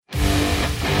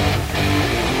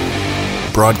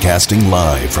Broadcasting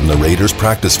live from the Raiders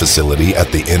practice facility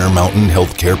at the Intermountain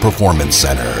Healthcare Performance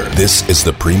Center. This is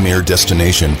the premier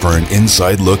destination for an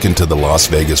inside look into the Las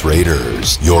Vegas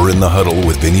Raiders. You're in the huddle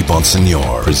with Vinny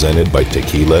Bonsignor, presented by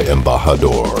Tequila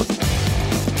Embajador.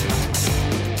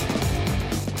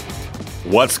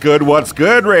 What's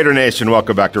good, Raider Nation?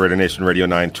 Welcome back to Raider Nation Radio,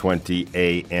 9:20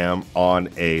 a.m. on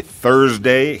a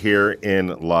Thursday here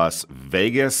in Las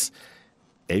Vegas.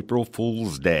 April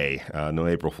Fool's Day. No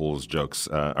April Fool's jokes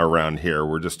around here.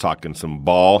 We're just talking some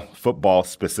football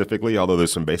specifically, although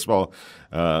there's some baseball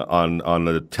on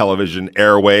the television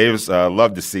airwaves.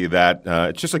 Love to see that.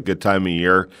 It's just a good time of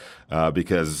year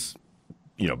because,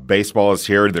 baseball is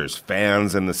here. There's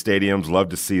fans in the stadiums. Love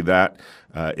to see that.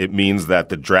 It means that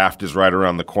the draft is right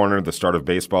around the corner. The start of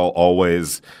baseball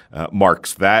always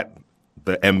marks that.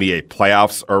 The NBA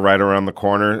playoffs are right around the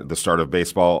corner. The start of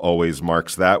baseball always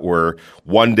marks that. We're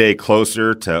one day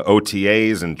closer to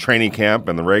OTAs and training camp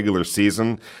and the regular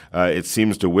season. It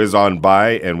seems to whiz on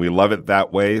by, and we love it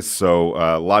that way. So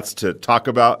lots to talk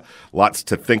about, lots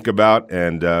to think about,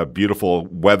 and beautiful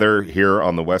weather here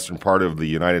on the western part of the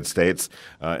United States.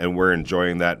 And we're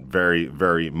enjoying that very,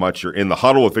 very much. You're in the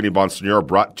huddle with Vinny Bonsignor,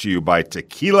 brought to you by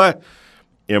Tequila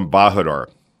Embajador.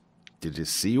 Did you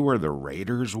see where the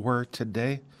Raiders were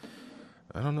today?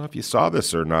 I don't know if you saw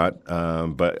this or not,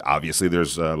 but obviously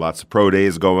there's lots of pro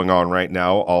days going on right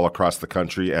now all across the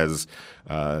country as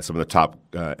some of the top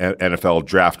NFL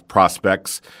draft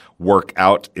prospects work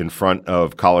out in front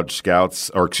of NFL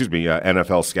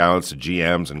scouts,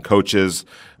 GMs, and coaches.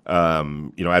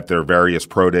 At their various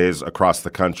pro days across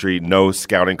the country. No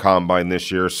scouting combine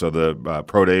this year, so the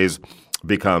pro days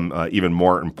become even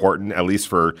more important, at least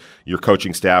for your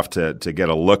coaching staff to get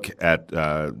a look at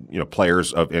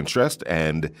players of interest.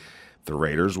 And the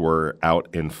Raiders were out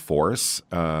in force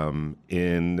at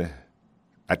the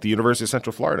University of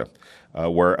Central Florida,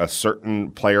 where a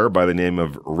certain player by the name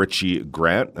of Richie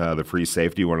Grant, the free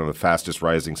safety, one of the fastest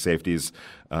rising safeties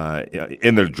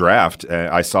in the draft.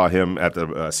 I saw him at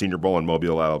the Senior Bowl in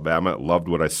Mobile, Alabama. Loved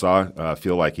what I saw.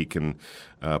 Feel like he can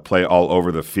play all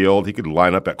over the field. He could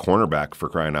line up at cornerback, for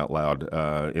crying out loud.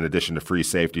 In addition to free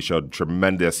safety, showed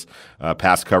tremendous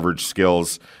pass coverage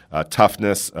skills,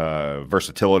 toughness,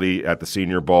 versatility at the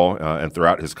Senior Bowl and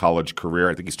throughout his college career.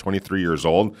 I think he's 23 years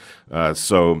old.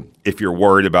 So if you're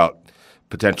worried about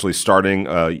potentially starting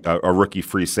a rookie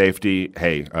free safety,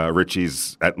 hey,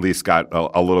 Richie's at least got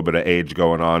a little bit of age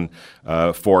going on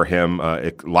for him.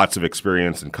 Lots of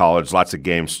experience in college, lots of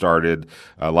games started,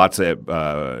 lots of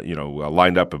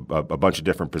lined up a bunch of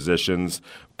different positions,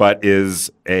 but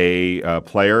is a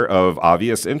player of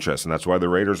obvious interest, and that's why the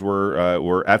Raiders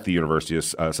were at the University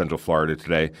of Central Florida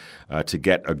today to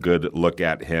get a good look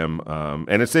at him.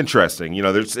 And it's interesting,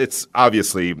 it's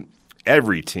obviously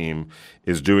every team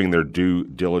is doing their due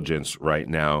diligence right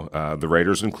now, the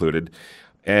Raiders included.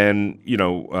 And,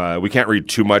 we can't read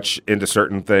too much into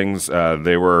certain things. Mike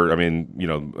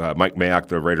Mayock,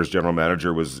 the Raiders general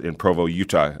manager, was in Provo,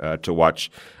 Utah to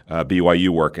watch BYU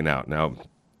working out. Now,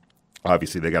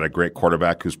 obviously, they got a great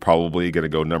quarterback who's probably going to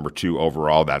go number 2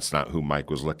 overall. That's not who Mike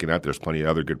was looking at. There's plenty of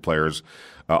other good players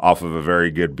off of a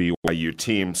very good BYU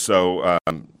team. So,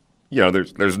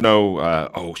 there's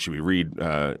no, should we read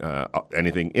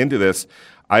anything into this?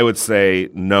 I would say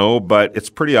no, but it's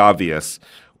pretty obvious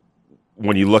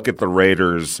when you look at the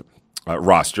Raiders'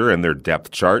 roster and their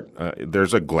depth chart.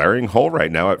 There's a glaring hole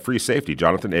right now at free safety.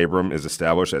 Jonathan Abram is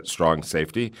established at strong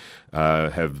safety.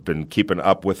 Have been keeping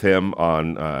up with him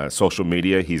on social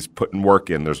media. He's putting work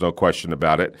in. There's no question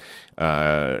about it.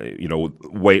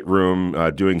 Weight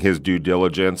room, doing his due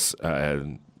diligence.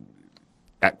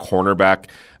 At cornerback,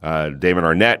 Damon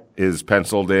Arnett is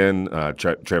penciled in.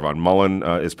 Trayvon Mullen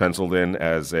is penciled in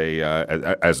as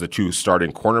the 2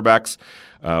 starting cornerbacks.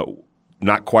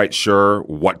 Not quite sure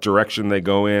what direction they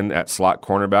go in at slot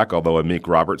cornerback, although Amik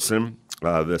Robertson,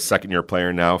 the second-year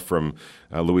player now from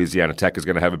Louisiana Tech, is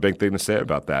going to have a big thing to say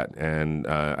about that. And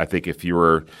I think if you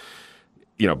were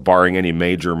barring any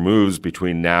major moves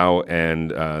between now and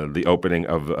the opening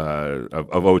of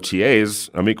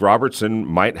OTAs, Amik Robertson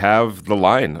might have the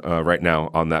line right now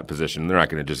on that position. They're not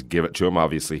going to just give it to him.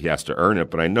 Obviously, he has to earn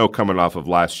it. But I know coming off of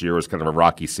last year was kind of a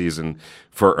rocky season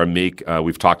for Amik.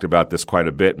 We've talked about this quite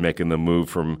a bit, making the move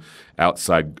from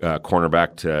outside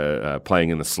cornerback to playing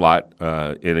in the slot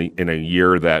in a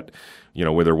year that,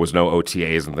 where there was no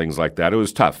OTAs and things like that. It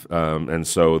was tough. And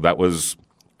so that was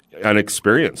an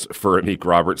experience for Amik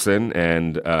Robertson,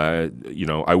 and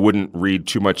I wouldn't read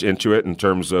too much into it in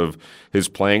terms of his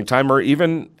playing time or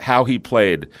even how he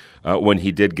played when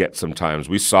he did get some times.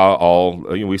 We saw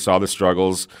the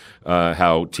struggles,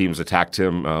 how teams attacked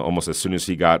him almost as soon as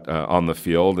he got on the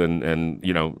field, and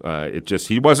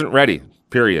he wasn't ready.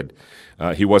 Period.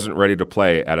 He wasn't ready to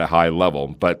play at a high level,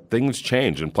 but things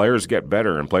change and players get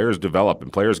better and players develop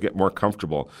and players get more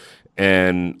comfortable.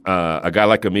 And a guy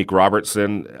like Amik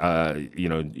Robertson,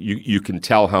 you can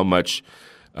tell how much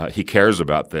he cares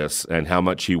about this and how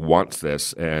much he wants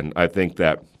this. And I think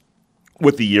that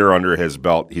with the year under his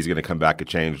belt, he's going to come back a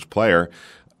changed player.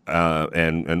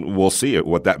 And we'll see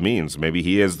what that means. Maybe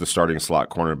he is the starting slot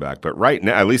cornerback. But right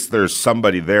now, at least there's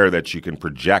somebody there that you can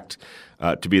project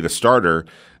to be the starter.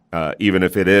 Even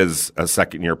if it is a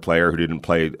second-year player who didn't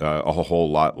play a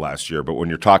whole lot last year. But when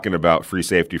you're talking about free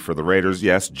safety for the Raiders,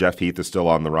 yes, Jeff Heath is still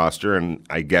on the roster, and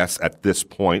I guess at this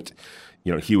point,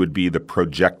 he would be the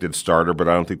projected starter, but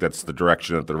I don't think that's the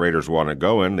direction that the Raiders want to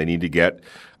go in. They need to get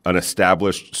an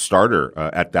established starter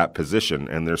at that position,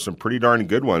 and there's some pretty darn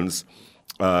good ones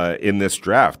in this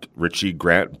draft, Richie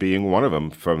Grant being one of them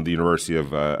from the University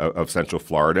of Central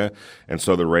Florida. And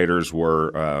so the Raiders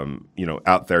were,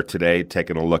 out there today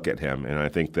taking a look at him. And I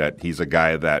think that he's a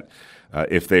guy that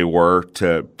if they were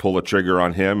to pull a trigger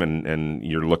on him and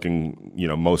you're looking,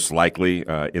 most likely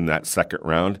in that second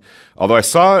round. Although I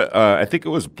saw, I think it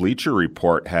was Bleacher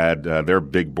Report had their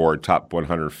big board top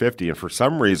 150. And for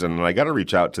some reason, and I got to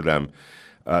reach out to them,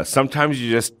 sometimes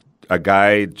a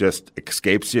guy just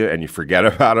escapes you and you forget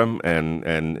about him,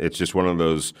 and it's just one of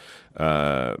those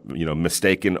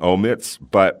mistaken omits.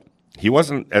 But he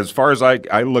wasn't, as far as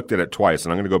I looked at it twice,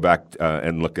 and I'm going to go back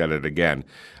and look at it again.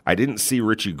 I didn't see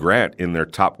Richie Grant in their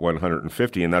top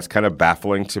 150, and that's kind of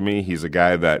baffling to me. He's a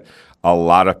guy that a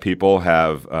lot of people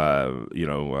have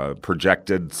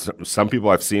projected. Some people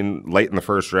I've seen late in the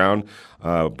first round,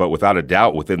 but without a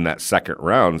doubt within that second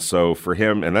round. So for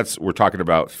him, and we're talking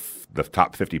about the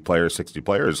top 50 players, 60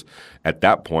 players at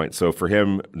that point. So for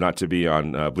him not to be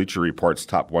on Bleacher Report's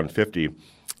top 150,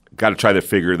 got to try to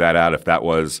figure that out if that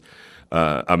was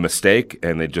a mistake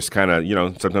and they just kind of,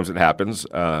 sometimes it happens.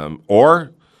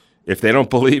 Or if they don't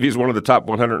believe he's one of the top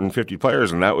 150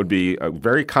 players, and that would be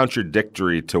very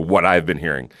contradictory to what I've been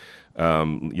hearing.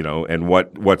 And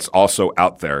what's also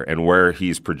out there and where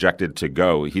he's projected to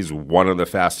go. He's one of the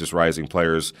fastest rising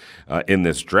players in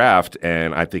this draft,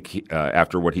 and I think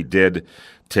after what he did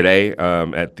today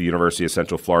at the University of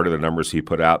Central Florida, the numbers he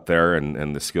put out there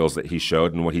and the skills that he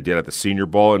showed and what he did at the Senior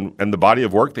Bowl and the body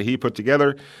of work that he put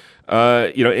together,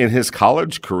 in his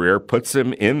college career puts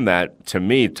him in that, to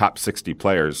me, top 60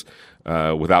 players.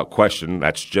 Without question.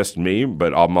 That's just me,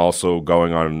 but I'm also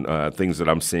going on things that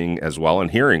I'm seeing as well and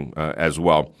hearing as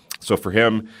well. So for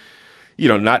him,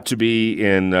 not to be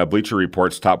in Bleacher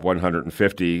Report's top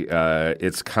 150,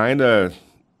 it's kind of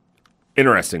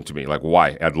interesting to me. Like,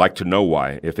 why? I'd like to know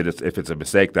why. If it's a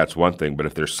mistake, that's one thing. But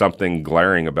if there's something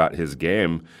glaring about his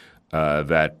game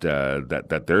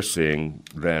that they're seeing,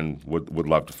 then would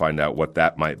love to find out what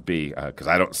that might be, because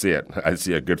I don't see it. I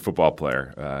see a good football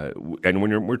player, and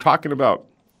when we're talking about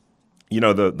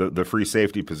the free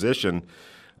safety position,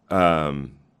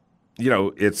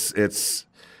 it's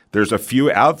there's a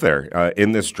few out there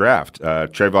in this draft.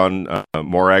 Trayvon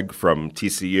Morag from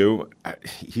TCU,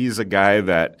 he's a guy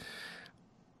that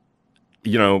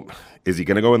is he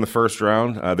going to go in the first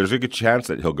round? There's a good chance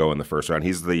that he'll go in the first round.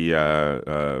 He's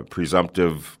the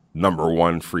presumptive number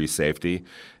one free safety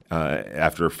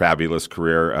after a fabulous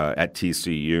career at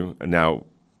TCU. Now,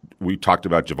 we talked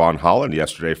about Javon Holland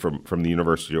yesterday from the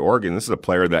University of Oregon. This is a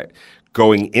player that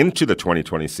going into the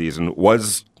 2020 season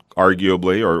was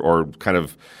arguably or kind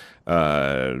of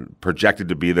projected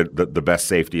to be the best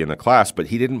safety in the class, but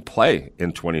he didn't play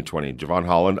in 2020. Javon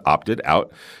Holland opted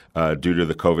out due to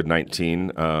the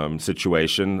COVID-19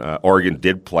 situation. Oregon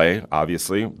did play,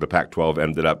 obviously. The Pac-12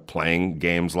 ended up playing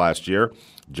games last year.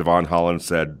 Javon Holland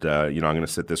said, I'm going to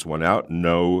sit this one out.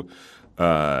 No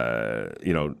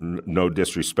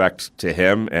disrespect to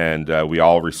him, and we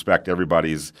all respect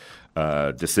everybody's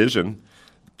decision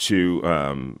to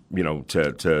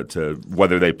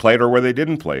whether they played or whether they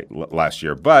didn't play last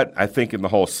year. But I think in the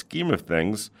whole scheme of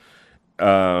things,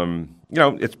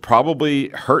 it's probably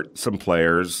hurt some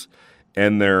players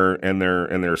and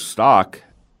their stock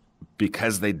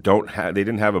because they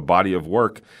didn't have a body of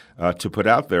work to put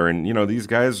out there. And these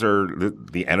guys are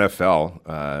the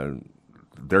NFL.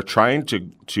 They're trying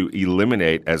to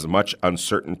eliminate as much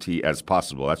uncertainty as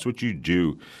possible. That's what you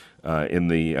do in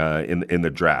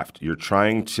the draft. You're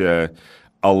trying to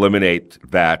eliminate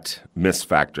that miss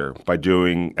factor by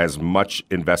doing as much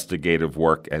investigative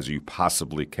work as you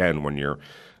possibly can when you're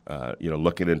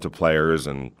looking into players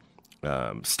and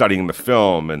studying the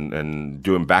film and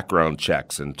doing background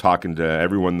checks and talking to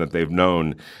everyone that they've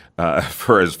known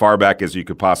for as far back as you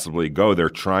could possibly go. They're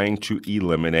trying to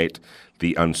eliminate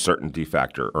the uncertainty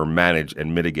factor or manage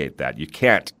and mitigate that. You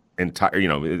can't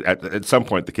at some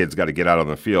point the kid's got to get out on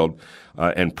the field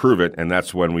and prove it, and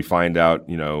that's when we find out,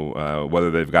 whether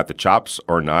they've got the chops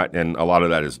or not. And a lot of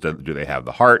that is, do they have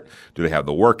the heart? Do they have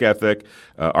the work ethic?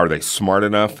 Are they smart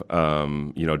enough?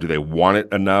 Do they want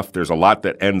it enough? There's a lot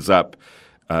that ends up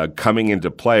coming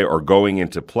into play or going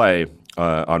into play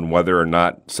on whether or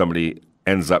not somebody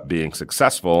ends up being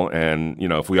successful. And,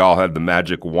 if we all had the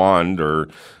magic wand or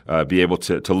be able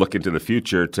to look into the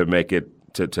future to make it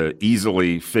to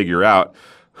easily figure out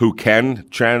who can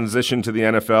transition to the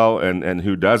NFL and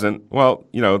who doesn't, well,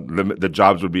 the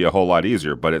jobs would be a whole lot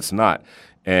easier, but it's not.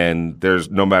 And there's,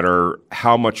 no matter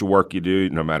how much work you do,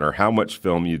 no matter how much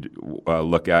film you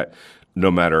look at,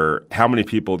 no matter how many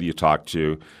people you talk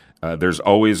to, there's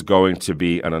always going to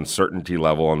be an uncertainty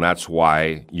level, and that's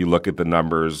why you look at the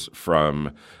numbers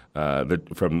from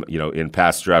in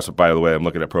past drafts. By the way, I'm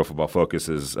looking at Pro Football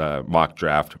Focus's mock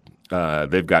draft.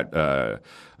 They've got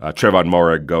Trevon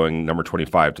Moehrig going number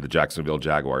 25 to the Jacksonville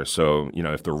Jaguars. So,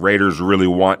 if the Raiders really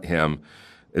want him,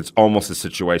 it's almost a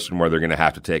situation where they're going to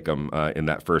have to take him in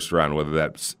that first round, whether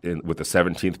that's with the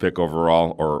 17th pick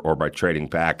overall or by trading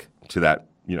back to that,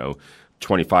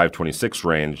 25, 26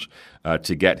 range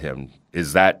to get him.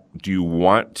 Do you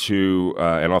want to,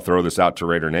 and I'll throw this out to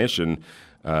Raider Nation,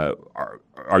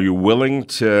 are you willing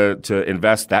to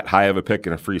invest that high of a pick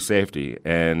in a free safety?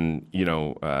 And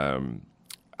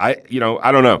I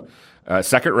don't know.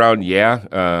 Second round,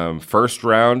 yeah. First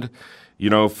round,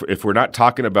 if we're not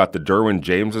talking about the Derwin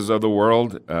Jameses of the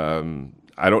world,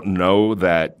 I don't know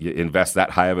that you invest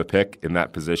that high of a pick in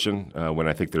that position when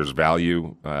I think there's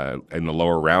value in the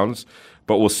lower rounds.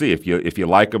 But we'll see if you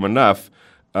like them enough.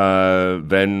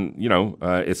 Then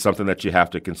it's something that you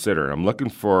have to consider. I'm looking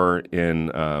for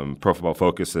in Pro Football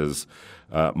Focus's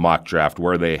mock draft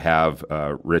where they have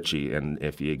Richie, and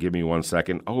if you give me 1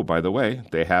 second, oh, by the way,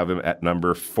 they have him at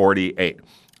number 48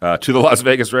 to the Las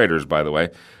Vegas Raiders. By the way,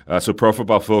 so Pro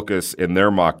Football Focus in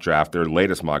their mock draft, their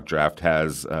latest mock draft,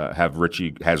 has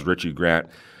Richie Grant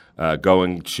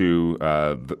going to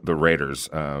the Raiders,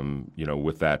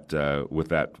 with that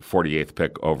 48th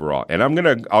pick overall.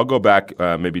 And I'll go back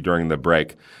maybe during the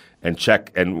break and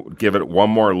check and give it one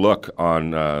more look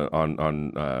on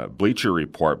Bleacher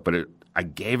Report. But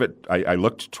I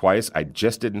looked twice. I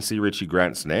just didn't see Richie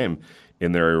Grant's name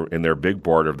in their big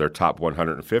board of their top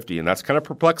 150, and that's kind of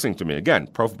perplexing to me. Again,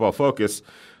 Pro Football Focus.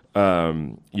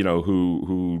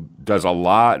 Who does a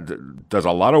lot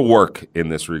of work in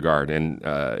this regard, and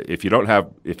if you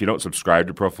don't subscribe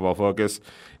to Pro Football Focus,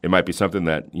 it might be something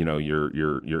that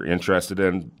you're interested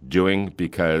in doing,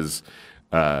 because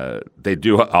they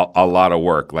do a lot of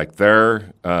work. Like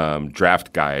their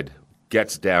draft guide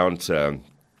gets down to,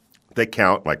 they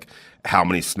count like how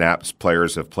many snaps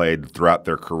players have played throughout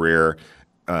their career.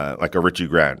 Like a Richie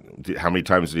Grant, how many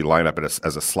times did he line up as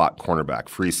a slot cornerback,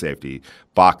 free safety,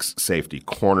 box safety,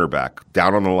 cornerback,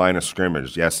 down on the line of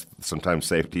scrimmage? Yes, sometimes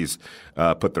safeties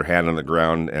put their hand on the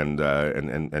ground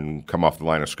and come off the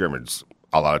line of scrimmage.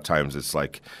 A lot of times it's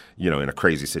like, in a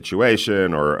crazy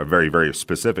situation or a very, very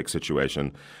specific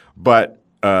situation. But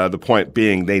the point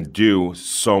being, they do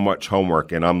so much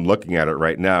homework, and I'm looking at it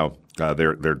right now,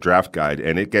 their draft guide,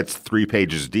 and it gets 3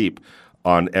 pages deep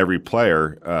on every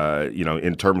player,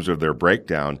 in terms of their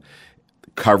breakdown.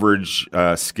 Coverage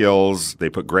skills, they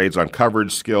put grades on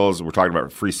coverage skills. We're talking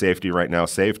about free safety right now,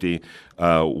 safety.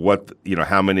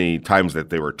 How many times that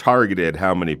they were targeted,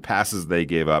 how many passes they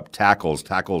gave up,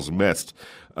 tackles missed,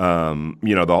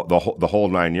 the whole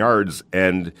 9 yards.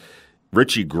 And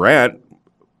Richie Grant,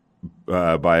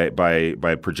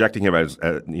 by projecting him as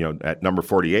at number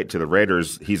 48 to the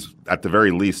Raiders, he's at the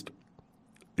very least.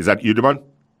 Is that you, Damon?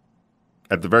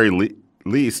 At the very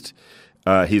least,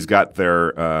 he's got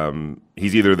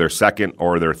he's either their second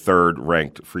or their third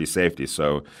ranked free safety.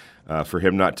 So for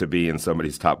him not to be in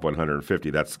somebody's top 150,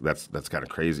 that's kind of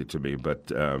crazy to me.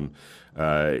 But and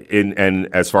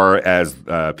as far as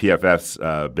PFF's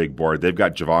big board, they've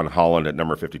got Jevon Holland at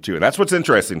number 52, and that's what's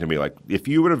interesting to me. Like if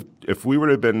we would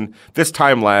have been this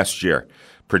time last year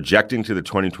projecting to the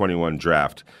 2021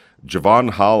 draft, Jevon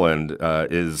Holland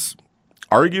is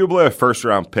arguably a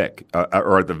first-round pick,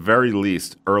 or at the very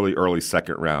least, early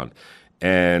second round.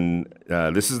 And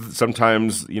this is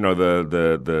sometimes,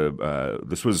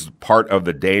 this was part of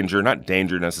the danger, not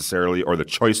danger necessarily, or the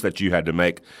choice that you had to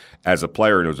make as a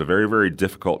player. And it was a very, very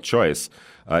difficult choice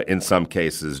in some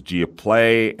cases. Do you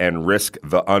play and risk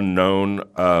the unknown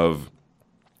of,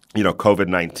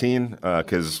 COVID-19?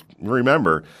 Because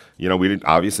remember, we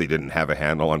obviously didn't have a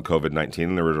handle on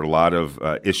COVID-19. There were a lot of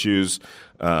issues.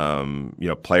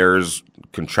 Players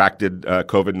contracted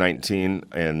COVID-19,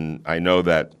 and I know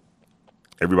that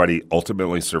everybody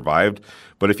ultimately survived.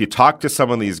 But if you talk to some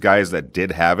of these guys that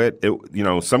did have it,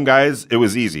 some guys, it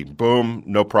was easy. Boom,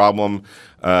 no problem.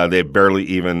 They barely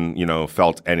even,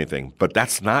 felt anything. But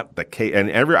that's not the case.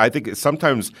 And I think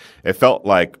sometimes it felt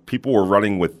like people were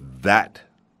running with that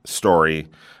story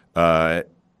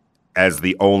as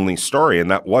the only story.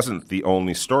 And that wasn't the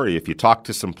only story. If you talk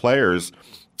to some players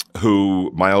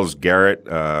who, Myles Garrett,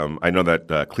 I know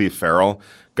that Cleve Farrell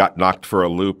got knocked for a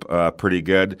loop pretty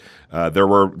good. There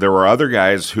were other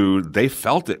guys who they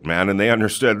felt it, man, and they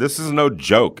understood this is no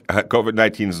joke.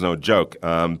 COVID-19 is no joke.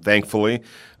 Thankfully,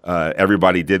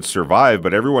 everybody did survive,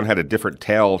 but everyone had a different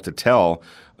tale to tell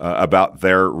about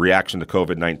their reaction to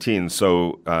COVID-19.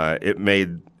 So it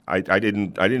made I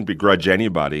didn't begrudge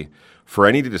anybody for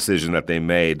any decision that they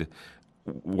made,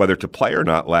 whether to play or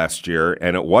not last year,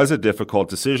 and it was a difficult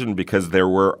decision because there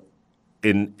were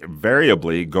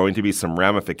invariably going to be some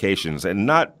ramifications, and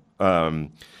not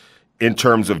in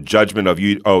terms of judgment of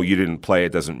you didn't play,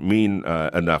 it doesn't mean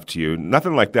enough to you.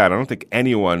 Nothing like that. I don't think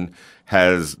anyone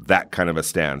has that kind of a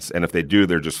stance. And if they do,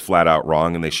 they're just flat out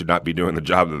wrong, and they should not be doing the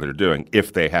job that they're doing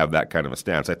if they have that kind of a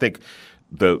stance. I think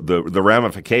the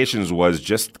ramifications was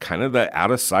just kind of the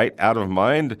out of sight, out of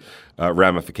mind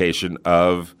ramification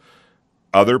of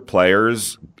other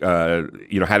players,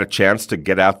 had a chance to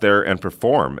get out there and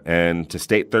perform and to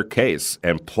state their case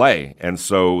and play. And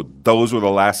so those were the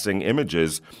lasting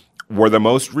images, were the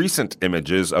most recent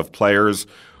images of players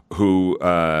who,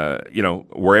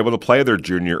 were able to play their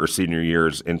junior or senior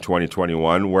years in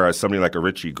 2021, whereas somebody like a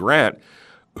Richie Grant,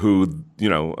 who,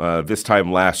 this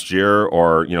time last year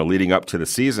or, leading up to the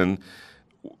season,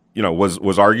 was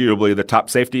arguably the top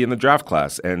safety in the draft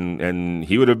class, and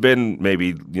he would have been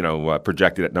maybe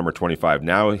projected at number 25.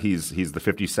 Now he's the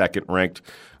 52nd ranked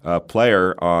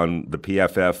player on the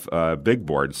PFF big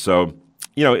board. So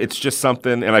it's just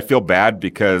something, and I feel bad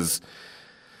because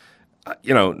I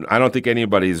don't think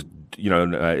anybody's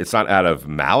it's not out of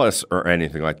malice or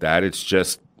anything like that. It's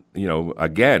just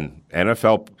again,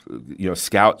 NFL,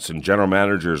 scouts and general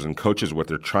managers and coaches, what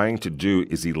they're trying to do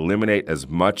is eliminate as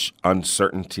much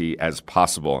uncertainty as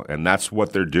possible. And that's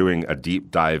what they're doing a deep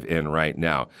dive in right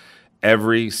now.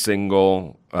 Every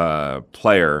single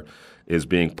player is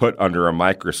being put under a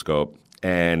microscope,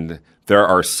 and there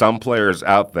are some players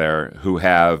out there who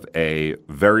have a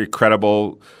very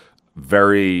credible,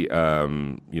 very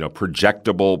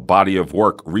projectable body of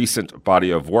work, recent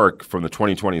body of work from the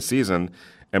 2020 season,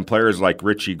 and players like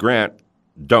Richie Grant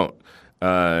don't.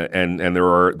 And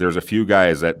there's a few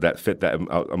guys that fit that,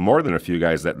 more than a few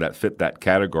guys that fit that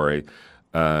category.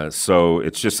 So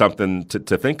it's just something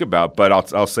to think about. But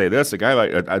I'll say this: a guy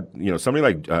like somebody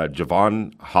like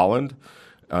Jevon Holland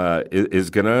is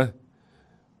gonna.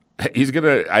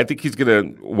 I think he's gonna,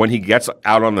 when he gets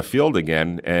out on the field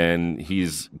again and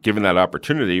he's given that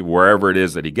opportunity, wherever it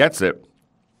is that he gets it,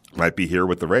 might be here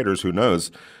with the Raiders, who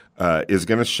knows, is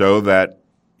going to show that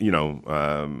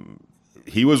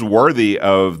he was worthy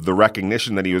of the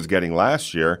recognition that he was getting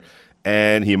last year,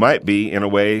 and he might be, in a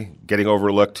way, getting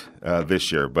overlooked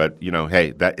this year. But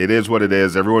hey, that it is what it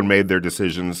is. Everyone made their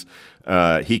decisions.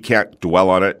 He can't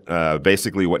dwell on it.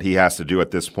 Basically, what he has to do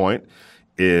at this point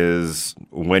is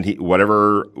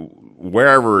wherever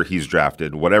he's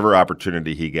drafted, whatever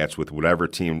opportunity he gets with whatever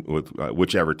team,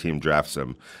 whichever team drafts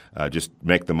him, just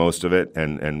make the most of it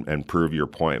and prove your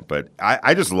point. But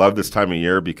I just love this time of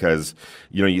year because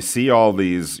you see all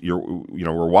these.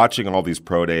 We're watching all these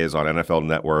pro days on NFL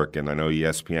Network, and I know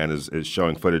ESPN is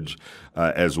showing footage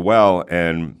as well.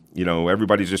 And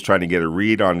everybody's just trying to get a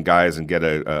read on guys and get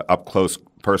a up close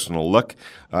personal look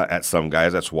at some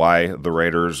guys. That's why the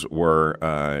Raiders were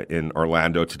in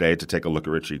Orlando today to take a look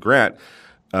at Richie Grant.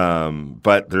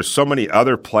 But there's so many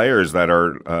other players that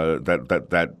are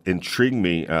that intrigue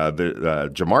me.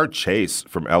 Jamar Chase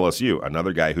from LSU,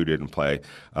 another guy who didn't play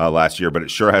last year, but it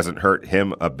sure hasn't hurt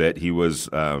him a bit. He was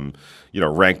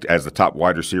ranked as the top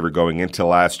wide receiver going into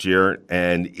last year,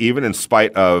 and even in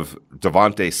spite of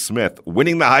Devontae Smith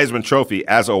winning the Heisman Trophy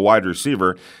as a wide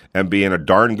receiver and being a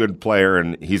darn good player,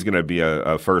 and he's going to be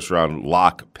a first-round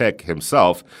lock pick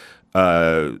himself.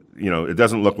 It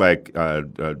doesn't look like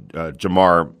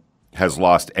Jamar has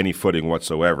lost any footing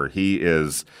whatsoever. He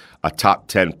is a top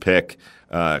 10 pick,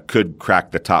 could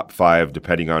crack the top 5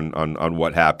 depending on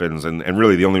what happens. And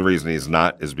really the only reason he's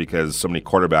not is because so many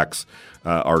quarterbacks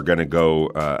are going to go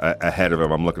ahead of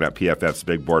him. I'm looking at PFF's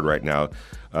big board right now.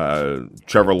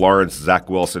 Trevor Lawrence, Zach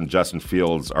Wilson, Justin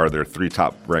Fields are their 3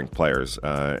 top-ranked players.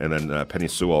 And then Penny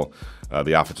Sewell,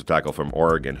 the offensive tackle from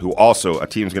Oregon, who also a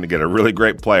team's going to get a really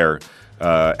great player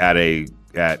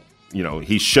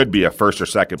he should be a first or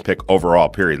second pick overall,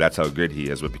 period. That's how good he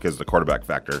is. But because of the quarterback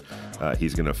factor,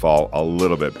 he's going to fall a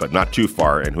little bit, but not too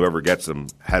far. And whoever gets him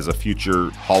has a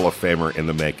future Hall of Famer in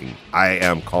the making. I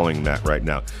am calling that right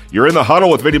now. You're in the huddle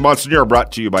with Vinny Bonsignore,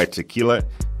 brought to you by Tequila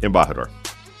Embajador.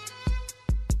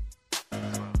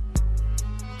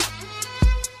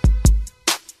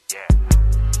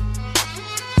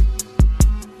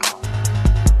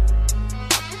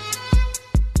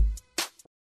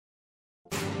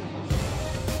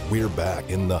 We're back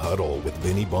in the huddle with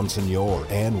Vinny Bonsignore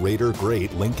and Raider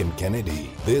great Lincoln Kennedy.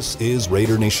 This is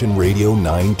Raider Nation Radio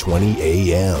 920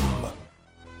 AM.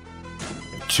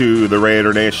 To the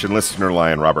Raider Nation listener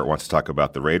line, Robert wants to talk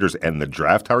about the Raiders and the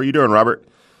draft. How are you doing, Robert?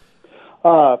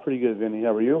 Pretty good, Vinny.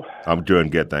 How are you? I'm doing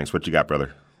good, thanks. What you got,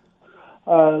 brother?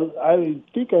 I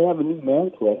think I have a new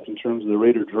man crush in terms of the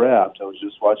Raider draft. I was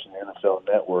just watching the NFL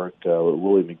Network with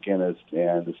Willie McGinnis,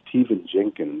 and Stephen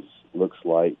Jenkins looks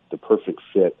like the perfect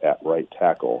fit at right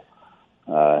tackle.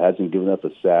 Hasn't given up a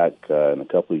sack in a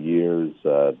couple of years.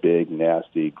 Big,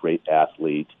 nasty, great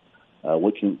athlete.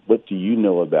 What do you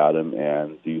know about him,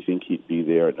 and do you think he'd be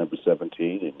there at number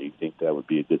 17, and do you think that would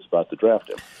be a good spot to draft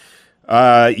him?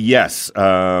 Yes.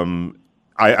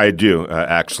 I do,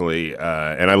 actually,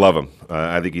 and I love him.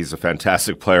 I think he's a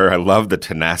fantastic player. I love the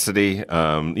tenacity.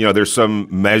 There's some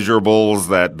measurables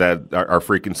that are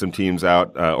freaking some teams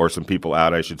out, or some people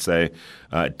out, I should say.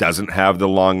 Doesn't have the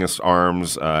longest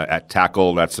arms. At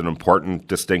tackle, that's an important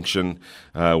distinction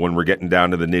when we're getting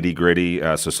down to the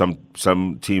nitty-gritty. So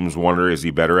some teams wonder, is he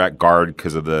better at guard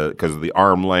because of the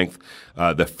arm length?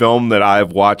 The film that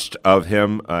I've watched of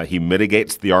him, he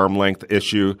mitigates the arm length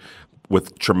issue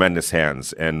with tremendous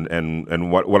hands.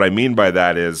 And what I mean by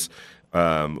that is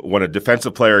when a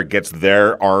defensive player gets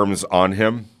their arms on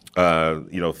him,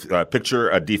 picture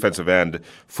a defensive end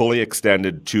fully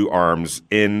extended 2 arms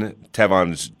in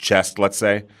Tevon's chest, let's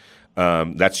say.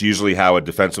 That's usually how a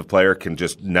defensive player can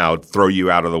just now throw you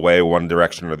out of the way one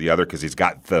direction or the other because he's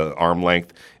got the arm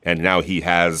length, and now he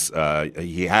has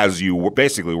you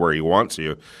basically where he wants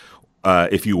you.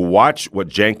 If you watch what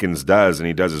Jenkins does, and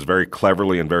he does this very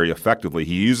cleverly and very effectively,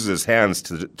 he uses his hands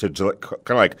to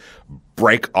kind of like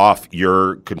break off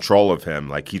your control of him.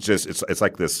 Like it's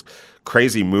like this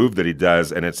crazy move that he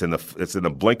does, and it's in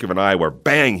the blink of an eye where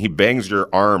bang, he bangs your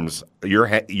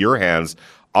hands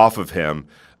off of him.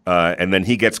 And then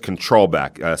he gets control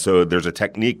back. So there's a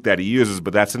technique that he uses,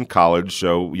 but that's in college.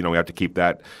 So, we have to keep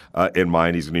that in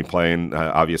mind. He's going to be playing,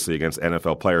 obviously, against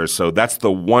NFL players. So that's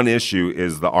the one issue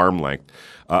is the arm length.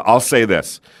 I'll say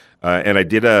this, and I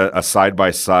did a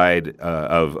side-by-side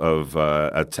of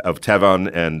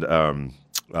Tevon and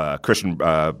Christian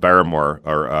Barishaw.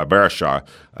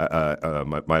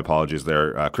 My apologies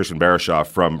there. Christian Barishaw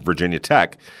from Virginia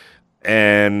Tech.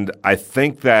 And I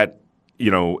think that,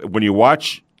 when you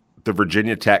watch the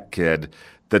Virginia Tech kid,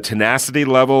 the tenacity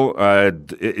level,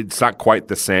 it's not quite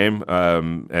the same.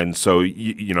 And so,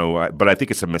 but I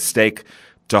think it's a mistake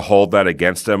to hold that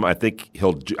against him. I think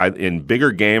in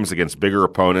bigger games against bigger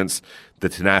opponents, the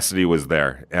tenacity was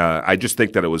there. I just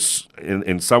think that it was,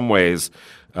 in some ways,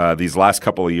 these last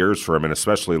couple of years for him, and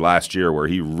especially last year where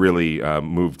he really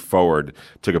moved forward,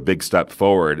 took a big step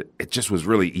forward, it just was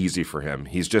really easy for him.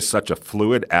 He's just such a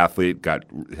fluid athlete,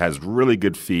 has really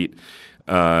good feet.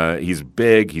 He's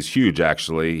big. He's huge,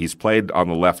 actually. He's played on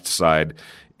the left side.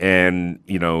 And,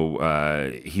 he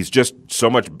was just so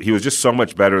much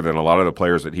better than a lot of the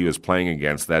players that he was playing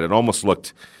against that it almost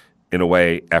looked, in a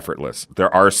way, effortless.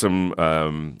 There are some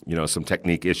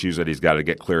technique issues that he's got to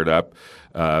get cleaned up.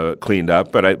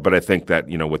 But I think that,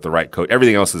 with the right coach,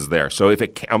 everything else is there. So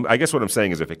I guess what I'm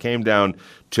saying is if it came down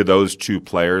to those 2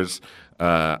 players,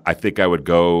 I think I would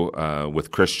go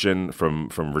with Christian from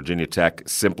Virginia Tech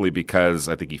simply because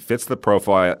I think he fits the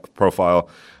profile.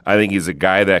 I think he's a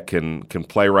guy that can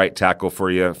play right tackle for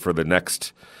you for the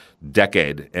next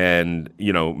decade. And,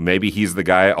 maybe he's the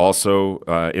guy also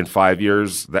in 5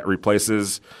 years that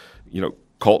replaces,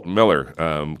 Colton Miller,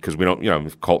 because we don't,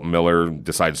 if Colton Miller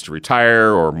decides to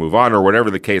retire or move on or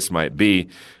whatever the case might be,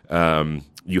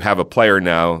 you have a player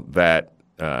now that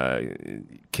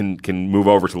can move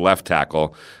over to left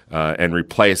tackle and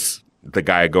replace the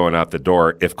guy going out the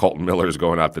door if Colton Miller is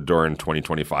going out the door in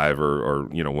 2025 or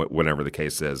whenever the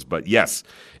case is. But yes,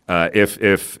 if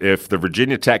the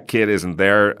Virginia Tech kid isn't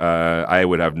there, I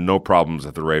would have no problems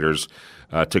if the Raiders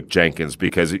took Jenkins.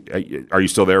 Because are you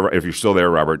still there? If you're still there,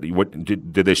 Robert, what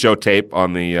did they show tape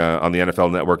on the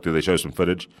NFL Network? Did they show some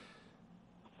footage?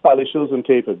 They showed some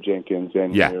tape of Jenkins,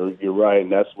 and yeah. You're right,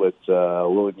 and that's what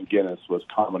Willie McGinnis was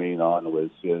commenting on, was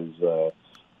his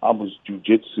almost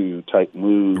jiu-jitsu type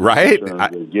moves, right? In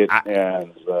terms of get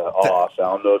hands off. I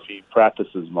don't know if he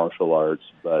practices martial arts,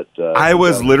 but I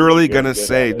was literally going to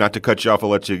say, not to cut you off, I'll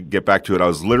let you get back to it. I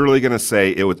was literally going to say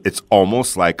it's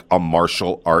almost like a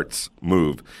martial arts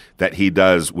move that he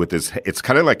does with his. It's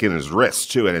kind of like in his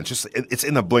wrist too, and it's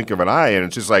in the blink of an eye, and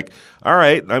it's just like, all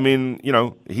right. I mean,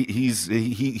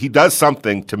 he does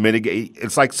something to mitigate.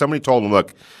 It's like somebody told him,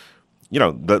 look,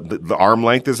 the arm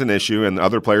length is an issue, and the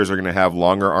other players are going to have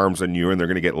longer arms than you, and they're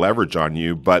going to get leverage on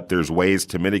you. But there's ways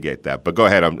to mitigate that. But go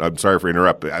ahead. I'm sorry for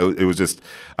interrupting. It was just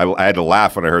I had to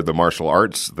laugh when I heard the martial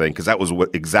arts thing, because that was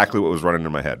exactly what was running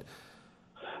in my head.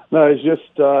 No, it's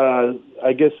just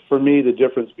I guess for me the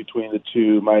difference between the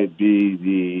two might be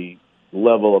the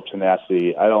level of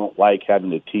tenacity. I don't like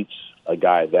having to teach a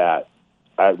guy that.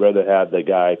 I'd rather have the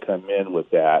guy come in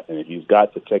with that, and if he's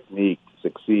got the technique to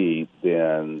succeed,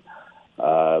 then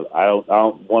I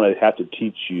don't want to have to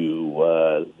teach you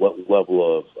what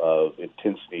level of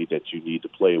intensity that you need to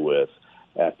play with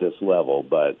at this level.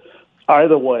 But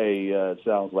either way, it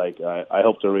sounds like I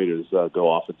hope the Raiders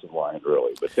go offensive line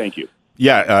early. But thank you.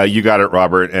 Yeah, you got it,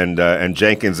 Robert. And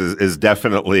Jenkins is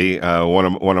definitely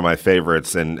one of my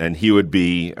favorites, and he would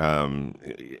be,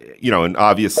 and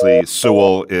obviously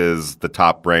Sewell is the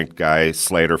top ranked guy.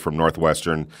 Slater from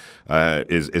Northwestern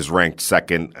is ranked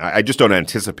second. I just don't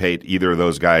anticipate either of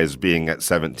those guys being at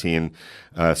 17.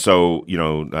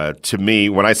 To me,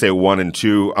 when I say 1 and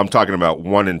 2, I'm talking about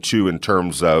 1 and 2 in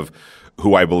terms of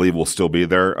who I believe will still be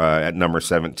there at number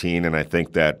 17, and I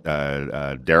think that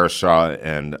Darrisaw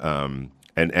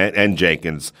and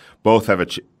Jenkins both have a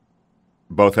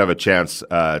chance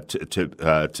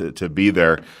to be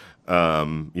there,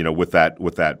 with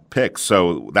that pick.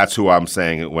 So that's who I'm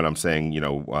saying when I'm saying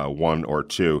 1 or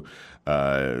 2.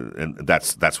 And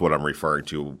that's what I'm referring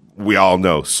to. We all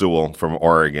know Sewell from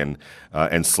Oregon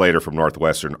and Slater from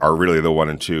Northwestern are really the 1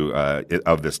 and 2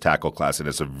 of this tackle class, and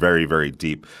it's a very, very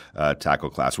deep tackle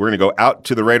class. We're going to go out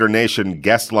to the Raider Nation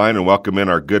guest line and welcome in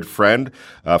our good friend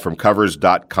from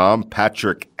Covers.com,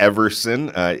 Patrick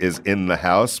Everson is in the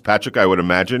house. Patrick, I would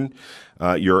imagine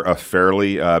you're a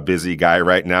fairly busy guy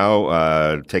right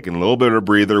now, taking a little bit of a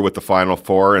breather with the Final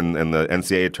Four and the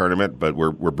NCAA tournament, but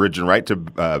we're bridging right to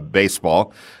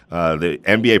baseball. The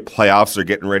NBA playoffs are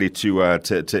getting ready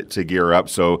to gear up,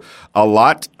 so a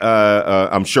lot.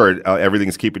 I'm sure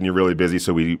everything's keeping you really busy,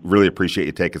 so we really appreciate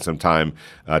you taking some time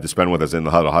to spend with us in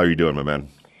the huddle. How are you doing, my man?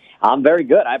 I'm very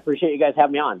good. I appreciate you guys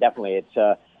having me on. Definitely,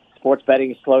 it's sports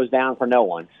betting slows down for no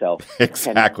one. So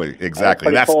exactly. It's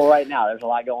pretty full right now. There's a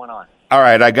lot going on. All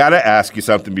right, I got to ask you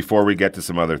something before we get to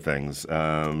some other things.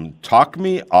 Talk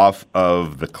me off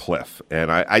of the cliff. And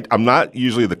I'm not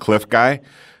usually the cliff guy,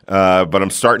 but I'm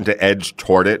starting to edge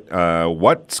toward it.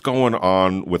 What's going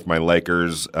on with my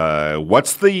Lakers?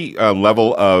 What's the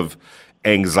level of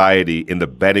anxiety in the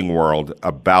betting world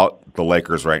about the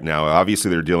Lakers right now? Obviously,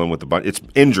 they're dealing with it's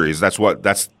injuries.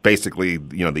 That's basically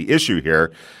the issue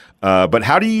here. But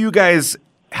how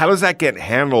does that get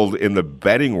handled in the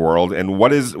betting world, and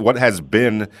what has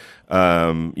been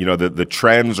the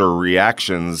trends or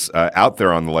reactions out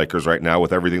there on the Lakers right now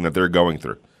with everything that they're going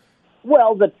through?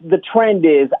 Well, the trend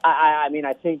is,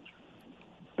 I think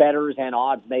bettors and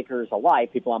odds makers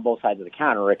alike, people on both sides of the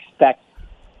counter, expect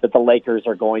that the Lakers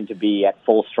are going to be at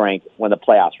full strength when the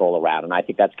playoffs roll around, and I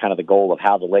think that's kind of the goal of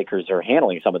how the Lakers are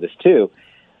handling some of this too.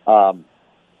 And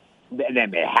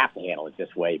they have to handle it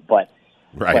this way, but.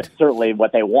 Right. But certainly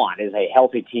what they want is a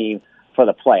healthy team for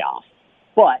the playoffs.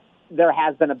 But there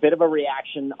has been a bit of a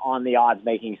reaction on the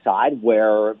odds-making side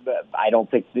where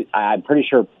I'm pretty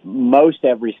sure most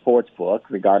every sports book,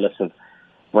 regardless of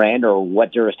brand or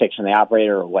what jurisdiction they operate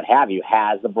or what have you,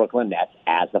 has the Brooklyn Nets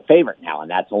as the favorite now.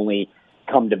 And that's only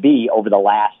come to be over the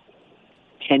last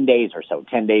 10 days or so,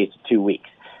 10 days to 2 weeks.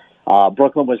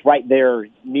 Brooklyn was right there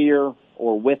near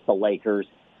or with the Lakers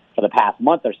for the past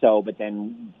month or so, but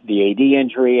then the AD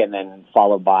injury and then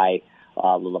followed by the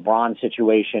LeBron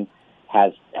situation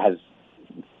has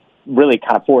really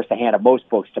kind of forced the hand of most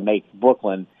books to make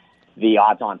Brooklyn the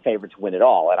odds-on favorite to win it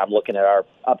all. And I'm looking at our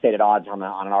updated odds on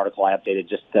an article I updated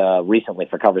just recently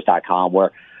for Covers.com,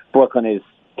 where Brooklyn is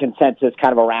consensus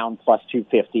kind of around plus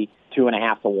 250,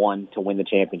 2.5 to 1 to win the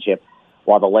championship.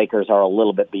 while the Lakers are a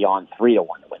little bit beyond 3-1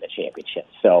 to win the championship.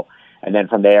 So, and then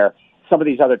from there, some of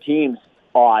these other teams'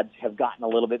 odds have gotten a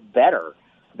little bit better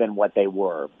than what they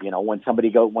were. When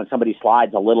somebody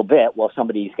slides a little bit, well,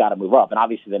 somebody's got to move up. And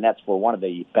obviously the Nets were one of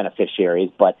the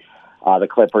beneficiaries, but the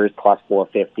Clippers plus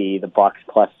 450, the Bucks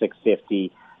plus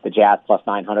 650, the Jazz plus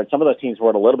 900. Some of those teams were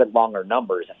at a little bit longer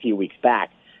numbers a few weeks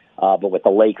back, but with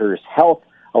the Lakers' health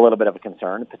a little bit of a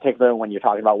concern, particularly when you're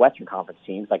talking about Western Conference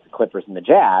teams like the Clippers and the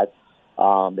Jazz,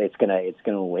 it's going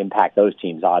to impact those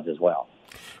teams' odds as well.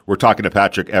 We're talking to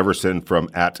Patrick Everson from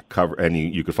 @cover, and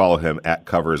you can follow him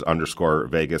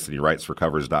 @covers_Vegas, and he writes for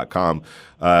covers.com.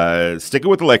 Sticking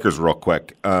with the Lakers real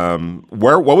quick,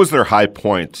 what was their high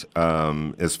point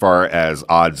as far as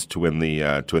odds to win the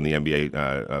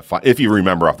NBA? If you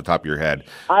remember off the top of your head,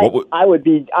 I would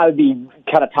be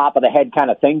kind of top of the head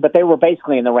kind of thing, but they were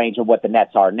basically in the range of what the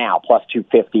Nets are now, plus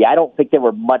 250. I don't think they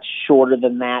were much shorter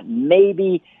than that.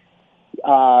 Maybe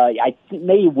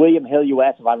William Hill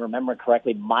US, if I remember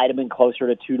correctly, might have been closer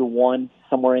to 2-1,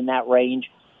 somewhere in that range.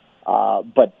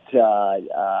 But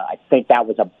I think that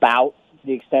was about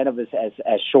the extent of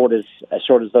as short as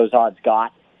those odds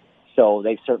got. So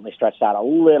they've certainly stretched out a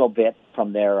little bit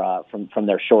from their from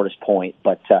their shortest point.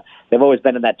 But they've always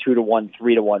been in that 2-1,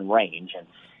 3-1 range.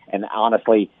 And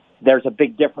honestly, there's a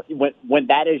big difference when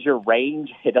that is your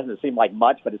range. It doesn't seem like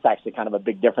much, but it's actually kind of a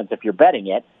big difference if you're betting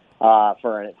it.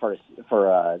 For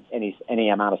any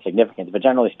amount of significance, but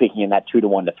generally speaking, in that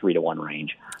 2-1 to 3-1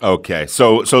 range. Okay,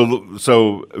 so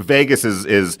Vegas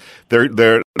is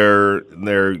they're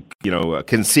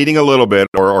conceding a little bit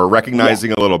or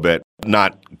recognizing a little bit,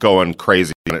 not going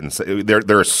crazy, and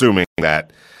they're assuming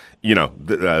that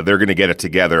they're going to get it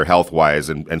together health-wise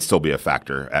and still be a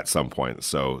factor at some point.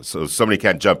 So somebody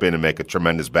can't jump in and make a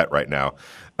tremendous bet right now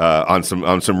on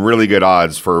some really good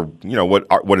odds for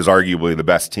what is arguably the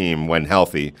best team when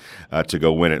healthy to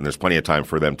go win it. And there's plenty of time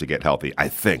for them to get healthy.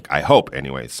 I hope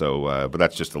anyway. So, but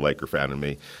that's just a Laker fan in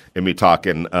me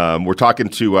talking. We're talking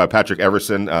to Patrick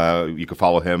Everson. You can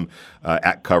follow him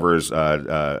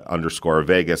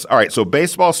 @covers_Vegas. All right. So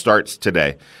baseball starts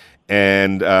today.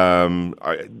 And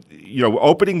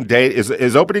opening day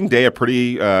is opening day a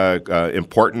pretty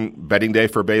important betting day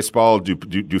for baseball?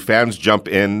 Do fans jump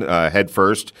in head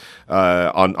first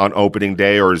on opening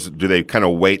day, or do they kind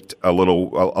of wait a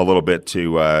little bit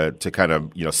to kind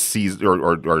of seize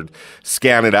or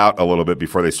scan it out a little bit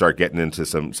before they start getting into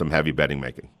some heavy betting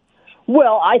making?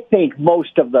 Well, I think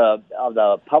most of the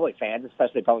public fans,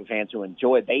 especially public fans who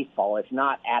enjoy baseball, it's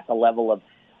not at the level of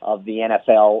the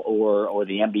NFL or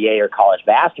the NBA or college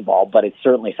basketball, but it's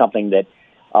certainly something that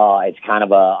it's kind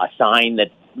of a sign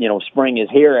that spring is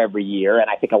here every year, and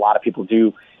I think a lot of people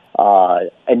do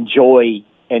enjoy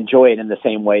it in the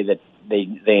same way that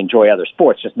they enjoy other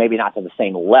sports, just maybe not to the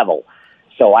same level.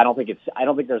 So I don't think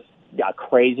there's a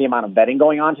crazy amount of betting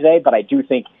going on today, but I do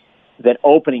think that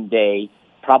opening day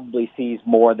probably sees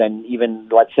more than even,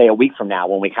 let's say, a week from now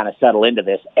when we kind of settle into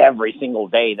this. Every single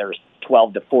day there's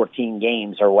 12 to 14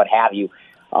 games or what have you,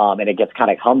 and it gets kind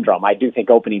of humdrum. I do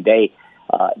think opening day,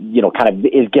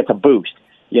 gets a boost.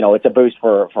 It's a boost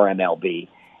for MLB,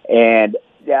 and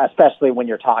especially when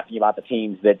you're talking about the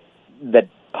teams that the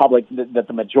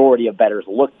majority of bettors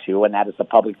look to, and that is the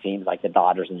public teams like the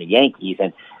Dodgers and the Yankees.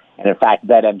 And in fact,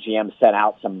 BetMGM sent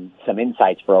out some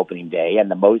insights for opening day,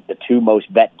 and the two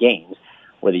most bet games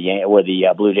were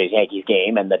the Blue Jays Yankees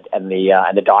game and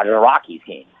the Dodgers Rockies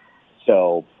game.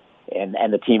 So,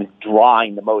 and the teams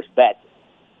drawing the most bets,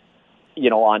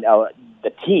 on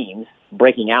the teams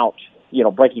breaking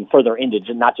further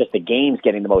into not just the games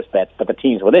getting the most bets, but the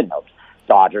teams within those.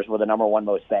 Dodgers were the number one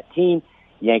most bet team,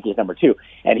 Yankees number 2.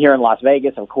 And here in Las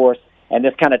Vegas, of course, and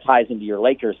this kind of ties into your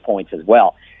Lakers points as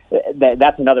well.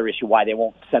 That's another issue why they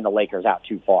won't send the Lakers out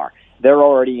too far. They're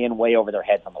already in way over their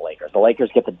heads on the Lakers. The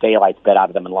Lakers get the daylights bet out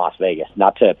of them in Las Vegas.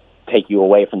 Not to take you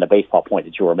away from the baseball point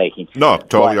that you were making. No,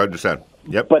 totally understand.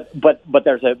 Yep. But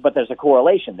there's a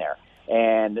correlation there,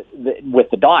 and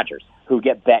with the Dodgers, who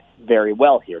get bet very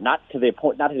well here. Not to the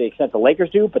extent the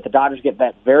Lakers do, but the Dodgers get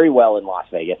bet very well in Las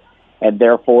Vegas, and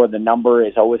therefore the number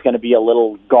is always going to be a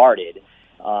little guarded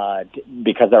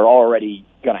because they're already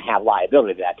going to have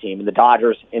liability to that team. And the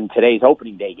Dodgers in today's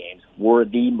opening day games were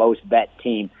the most bet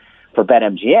team for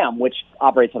BetMGM, which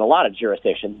operates in a lot of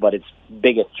jurisdictions, but its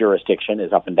biggest jurisdiction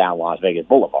is up and down Las Vegas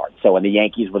Boulevard. So, and the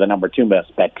Yankees were the number 2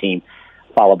 most bet team,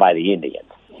 followed by the Indians.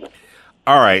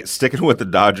 All right, sticking with the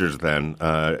Dodgers then.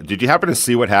 Did you happen to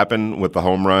see what happened with the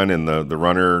home run and the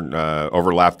runner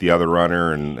overlapped the other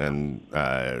runner and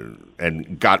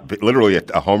got literally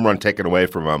a home run taken away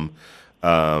from him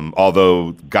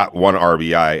although got one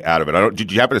RBI out of it.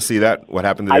 Did you happen to see that? What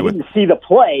happened today? I didn't see the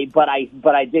play, but I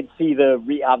did see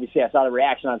obviously I saw the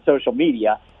reaction on social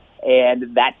media,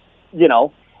 and that's,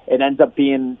 it ends up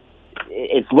being,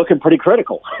 it's looking pretty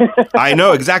critical. I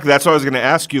know, exactly. That's what I was going to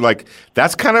ask you. Like,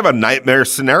 that's kind of a nightmare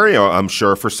scenario, I'm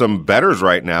sure, for some bettors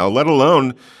right now, let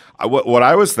alone what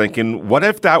I was thinking. What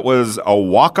if that was a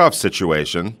walk-off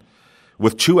situation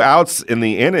with 2 outs in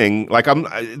the inning? Like,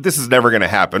 this is never going to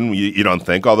happen, you don't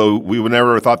think, although we would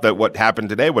never have thought that what happened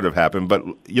today would have happened. But,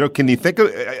 can you think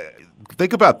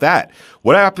about that?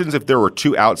 What happens if there were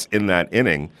 2 outs in that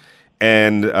inning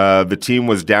and the team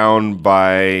was down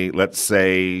by, let's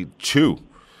say, 2,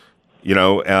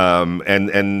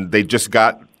 and they just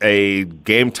got a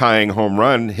game-tying home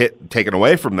run taken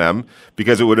away from them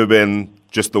because it would have been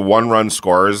just the 1-run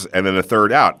scores and then a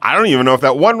third out. I don't even know if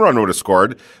that 1 run would have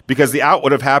scored because the out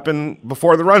would have happened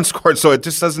before the run scored. So it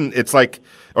just doesn't, it's like,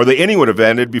 or the inning would have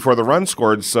ended before the run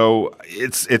scored. So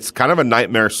it's kind of a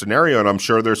nightmare scenario, and I'm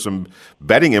sure there's some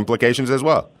betting implications as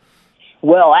well.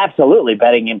 Well, absolutely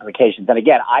betting implications. And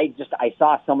again, I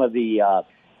saw some of the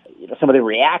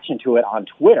reaction to it on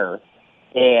Twitter,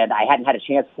 and I hadn't had a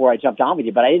chance before I jumped on with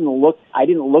you, but I didn't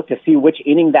look to see which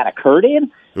inning that occurred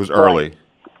in. It was early.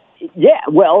 Yeah,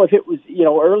 well, if it was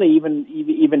early,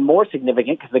 even more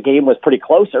significant because the game was pretty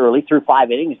close early through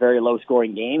 5 innings, very low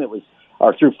scoring game. It was,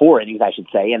 or through 4 innings, I should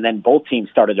say, and then both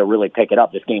teams started to really pick it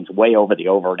up. This game's way over the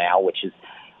over now, which is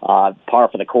par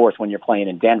for the course when you're playing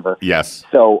in Denver. Yes.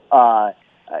 So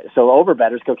over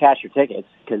bettors, go cash your tickets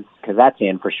because that's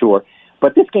in for sure.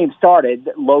 But this game started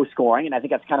low scoring, and I think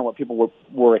that's kind of what people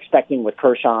were expecting with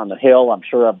Kershaw on the hill. I'm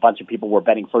sure a bunch of people were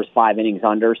betting first 5 innings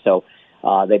under, so.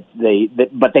 But they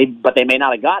may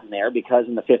not have gotten there because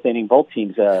in the 5th inning both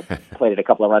teams played it a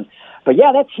couple of runs. But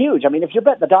yeah, that's huge. I mean, if you're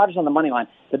betting the Dodgers on the money line,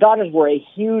 the Dodgers were a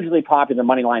hugely popular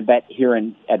money line bet here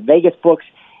at Vegas books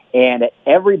and at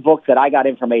every book that I got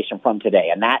information from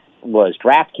today, and that was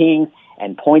DraftKings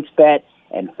and PointsBet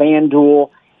and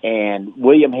FanDuel and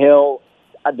William Hill.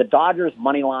 The Dodgers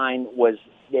money line was.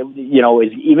 Even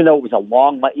though it was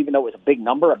a big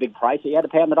number, a big price that you had to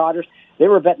pay on the Dodgers, they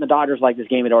were betting the Dodgers like this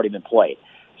game had already been played.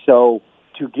 So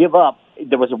to give up,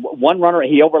 there was a 1 runner.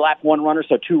 He overlapped 1 runner,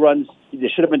 so 2 runs. There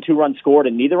should have been 2 runs scored,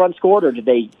 and neither run scored, or did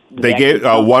they? They gave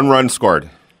 1 run scored.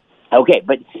 Okay,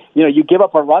 but you give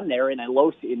up a run there in a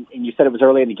low, and you said it was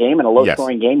early in the game, in a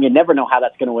low-scoring game. You never know how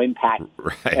that's going to impact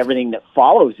everything that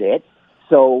follows it.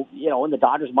 So and the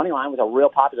Dodgers money line was a real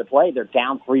popular play. They're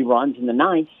down 3 runs in the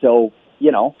 9th, so.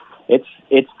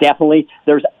 It's definitely,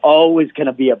 there's always going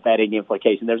to be a betting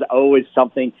implication. There's always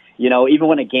something, even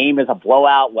when a game is a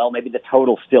blowout, well, maybe the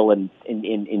total's still in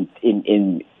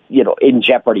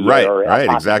jeopardy. Right, or a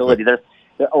possibility.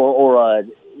 Exactly. Or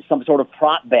some sort of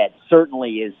prop bet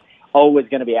certainly is always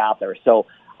going to be out there. So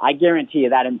I guarantee you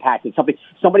that impacted something.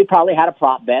 Somebody probably had a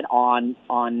prop bet on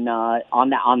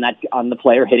the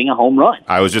player hitting a home run.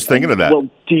 I was just thinking of that. Well,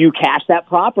 do you cash that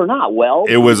prop or not? Well,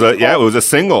 it was a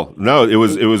single. No, it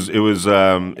was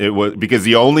because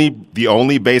the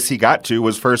only base he got to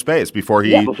was first base before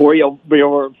he overtook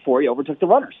the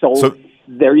runner. So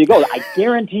there you go. I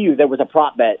guarantee you there was a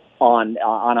prop bet on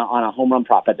a home run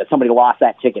prop bet that somebody lost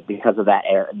that ticket because of that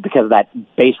error, because of that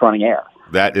base running error.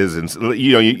 That is,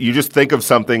 you just think of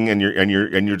something and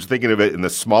you're just thinking of it in the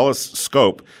smallest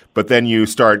scope, but then you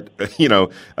start,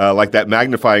 like that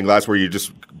magnifying glass where you're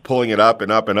just pulling it up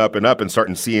and up and up and up and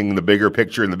starting seeing the bigger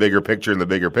picture and the bigger picture and the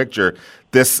bigger picture.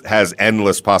 This has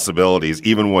endless possibilities.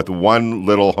 Even with 1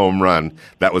 little home run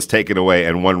that was taken away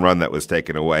and 1 run that was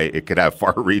taken away, it could have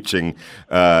far-reaching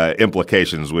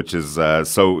implications, which is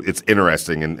so it's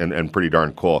interesting and pretty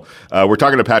darn cool. We're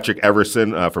talking to Patrick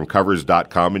Everson from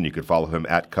Covers.com, and you can follow him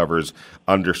at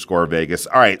Covers_Vegas.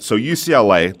 All right, so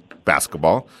UCLA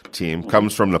basketball team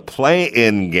comes from the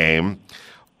play-in game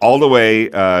all the way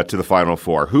to the Final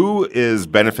Four. Who is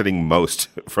benefiting most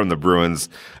from the Bruins'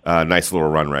 nice little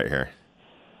run right here?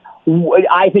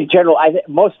 I think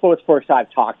most sports books I've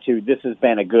talked to, this has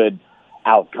been a good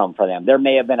outcome for them. There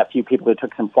may have been a few people who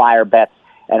took some flyer bets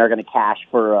and are going to cash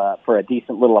for a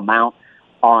decent little amount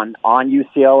on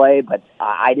UCLA, but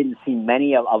I didn't see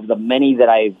many of the many that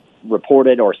I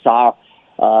reported or saw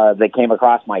that came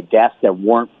across my desk. There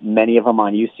weren't many of them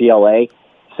on UCLA.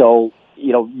 So,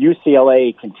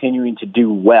 UCLA continuing to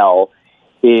do well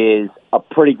is a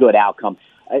pretty good outcome.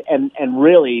 And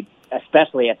really,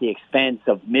 especially at the expense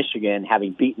of Michigan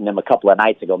having beaten them a couple of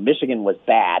nights ago. Michigan was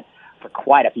bad for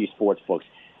quite a few sports books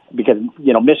because,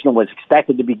 Michigan was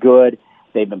expected to be good.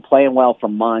 They've been playing well for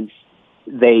months.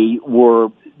 There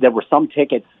were some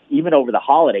tickets, even over the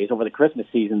holidays, over the Christmas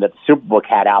season, that the Superbook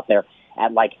had out there,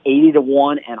 at like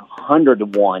 80-1 and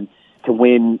 100-1 to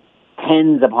win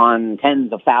tens upon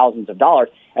tens of thousands of dollars.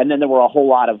 And then there were a whole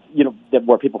lot of,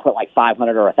 where people put like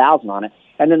 500 or 1,000 on it.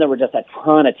 And then there were just a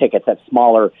ton of tickets at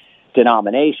smaller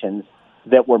denominations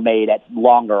that were made at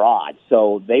longer odds.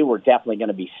 So they were definitely going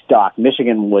to be stuck.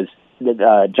 Michigan was,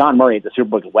 John Murray at the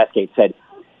Superbook at Westgate said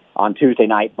on Tuesday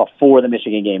night before the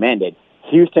Michigan game ended,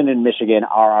 Houston and Michigan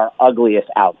are our ugliest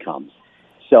outcomes.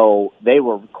 So they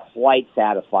were quite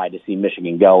satisfied to see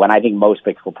Michigan go. And I think most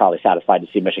picks were probably satisfied to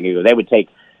see Michigan go. They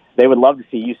would love to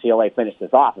see UCLA finish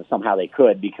this off if somehow they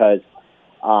could, because,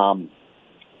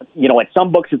 at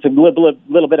some books it's a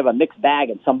little bit of a mixed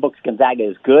bag, and some books Gonzaga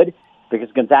is good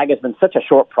because Gonzaga has been such a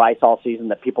short price all season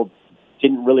that people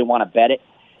didn't really want to bet it.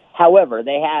 However,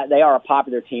 they are a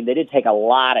popular team. They did take a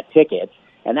lot of tickets,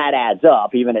 and that adds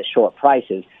up even at short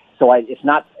prices. So it's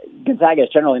not, Gonzaga is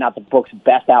generally not the book's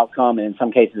best outcome, and in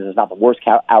some cases it's not the worst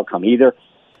outcome either.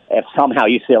 If somehow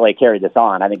UCLA carried this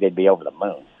on, I think they'd be over the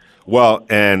moon. Well,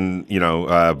 and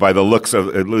by the looks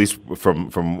of, at least from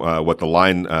what the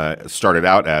line started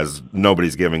out as,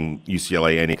 nobody's giving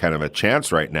UCLA any kind of a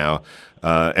chance right now,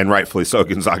 and rightfully so.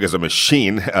 Gonzaga's a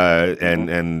machine,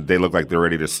 and they look like they're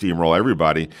ready to steamroll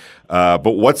everybody.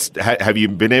 But have you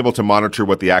been able to monitor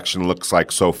what the action looks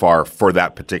like so far for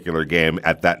that particular game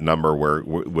at that number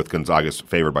with Gonzaga's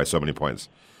favored by so many points?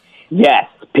 Yes,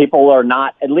 people are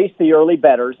not, at least the early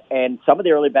bettors, and some of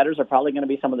the early bettors are probably going to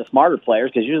be some of the smarter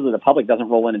players because usually the public doesn't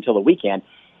roll in until the weekend.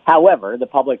 However,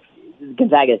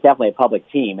 Gonzaga is definitely a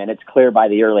public team, and it's clear by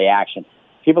the early action.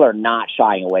 People are not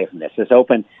shying away from this. This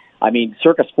open,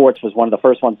 Circa Sports was one of the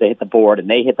first ones to hit the board, and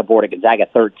they hit the board at Gonzaga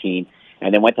 13,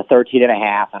 and then went to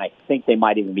 13.5, and I think they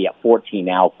might even be at 14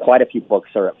 now. Quite a few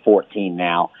books are at 14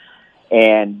 now,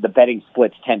 and the betting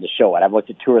splits tend to show it. I've looked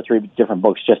at 2 or 3 different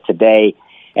books just today,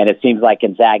 and it seems like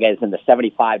Gonzaga is in the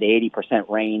 75 to 80%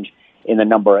 range in the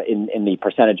number in the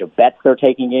percentage of bets they're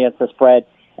taking against the spread,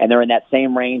 and they're in that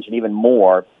same range and even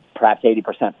more, perhaps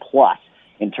 80% plus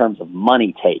in terms of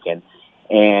money taken,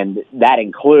 and that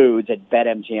includes at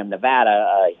BetMGM Nevada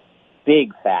a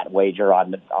big fat wager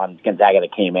on Gonzaga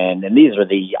that came in, and these are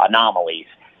the anomalies.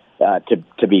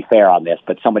 To be fair on this,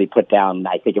 but somebody put down,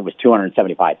 I think it was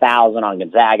 $275,000 on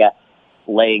Gonzaga,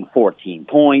 laying 14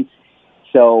 points.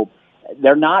 So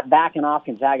they're not backing off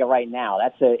Gonzaga right now.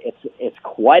 It's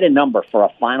quite a number for a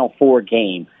Final Four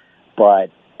game, but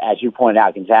as you pointed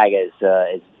out, Gonzaga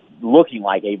is looking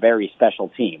like a very special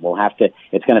team.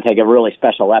 It's going to take a really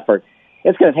special effort.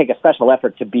 It's going to take a special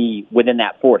effort to be within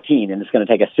that 14, and it's going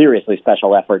to take a seriously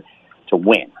special effort to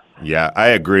win. Yeah, I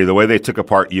agree. The way they took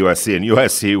apart USC, and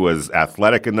USC was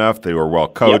athletic enough, they were well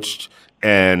coached. Yep.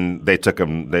 And they took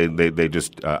them. They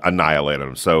just annihilated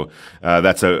them. So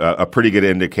that's a pretty good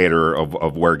indicator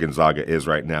of where Gonzaga is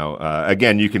right now.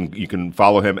 Again, you can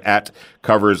follow him at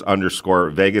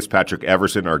 @covers_Vegas. Patrick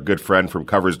Everson, our good friend from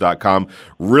Covers.com.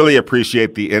 Really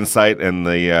appreciate the insight and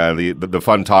the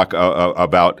fun talk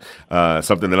about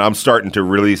something that I'm starting to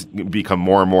really become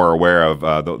more and more aware of.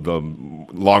 The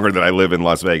longer that I live in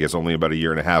Las Vegas, only about a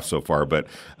year and a half so far, but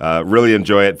really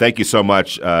enjoy it. Thank you so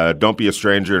much. Don't be a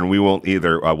stranger, and we won't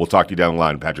either. We'll talk to you down the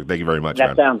line, Patrick. Thank you very much.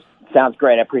 That sounds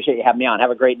great. I appreciate you having me on.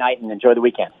 Have a great night and enjoy the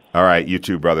weekend. All right, you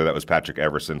too, brother. That was Patrick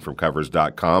Everson from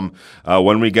Covers.com.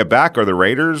 When we get back, are the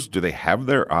Raiders, do they have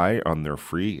their eye on their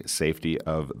free safety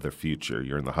of the future?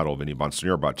 You're in the huddle. Vinny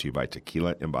Bonsignor, brought to you by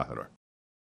Tequila Embajador.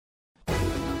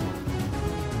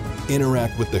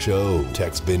 Interact with the show.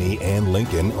 Text Vinny and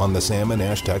Lincoln on the Sam and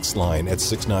Ash text line at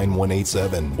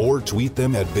 69187 or tweet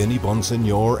them at Vinny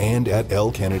Bonsignor and at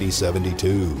L Kennedy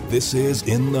 72. This is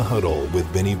In the Huddle with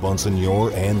Vinny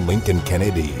Bonsignor and Lincoln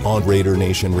Kennedy on Raider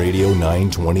Nation Radio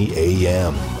 920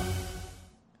 AM.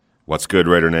 What's good,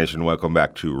 Raider Nation? Welcome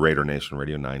back to Raider Nation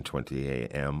Radio 920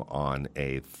 AM on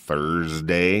a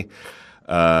Thursday.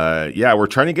 We're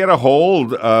trying to get a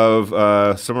hold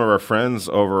of some of our friends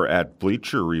over at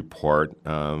Bleacher Report.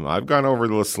 I've gone over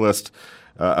this list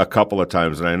a couple of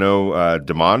times, and I know,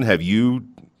 Damon, have you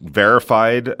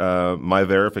verified my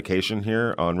verification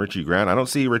here on Richie Grant? I don't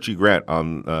see Richie Grant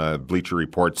on Bleacher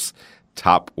Report's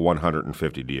top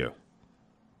 150, do you?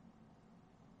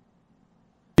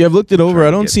 Yeah, I've looked it over.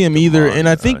 I don't see him either, and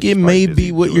I think it may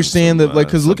be what you're saying, that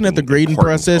because looking at the grading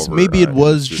process, maybe it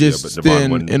was just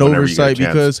an oversight,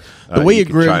 because the way it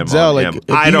grades out,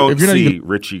 I don't see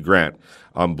Richie Grant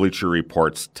on Bleacher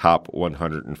Report's top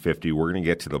 150. We're going to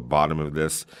get to the bottom of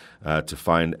this to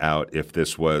find out if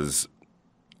this was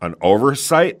an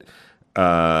oversight.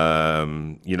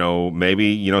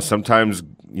 Maybe sometimes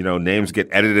names get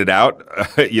edited out,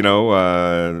 on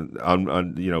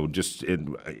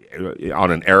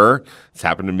an error. It's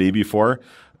happened to me before.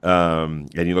 and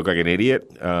you look like an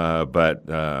idiot. But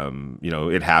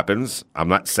it happens. I'm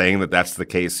not saying that that's the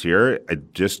case here.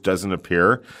 It just doesn't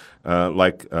appear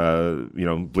like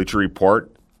Bleacher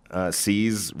Report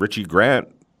sees Richie Grant,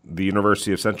 the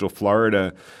University of Central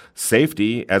Florida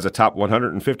safety, as a top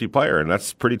 150 player, and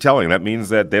that's pretty telling. That means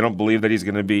that they don't believe that he's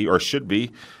going to be or should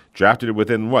be drafted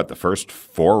within the first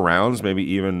 4 rounds, maybe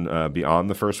even beyond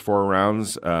the first 4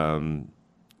 rounds.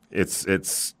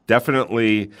 It's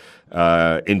definitely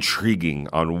intriguing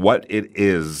on what it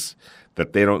is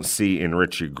that they don't see in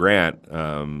Richie Grant,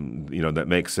 that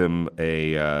makes him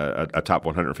a top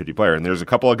 150 player. And there's a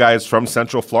couple of guys from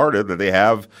Central Florida that they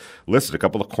have listed, a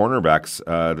couple of cornerbacks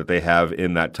that they have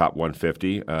in that top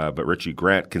 150. But Richie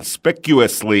Grant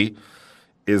conspicuously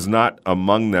is not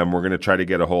among them. We're going to try to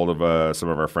get a hold of some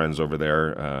of our friends over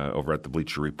there, over at the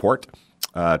Bleacher Report,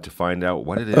 to find out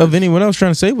what it is. Vinny, what I was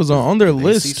trying to say was on their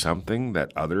list. See something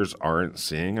that others aren't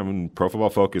seeing. I mean, Pro Football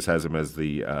Focus has him as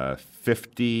the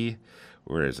 50.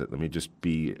 Where is it? Let me just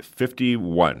be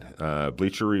 51.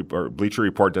 Bleacher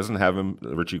Report doesn't have him,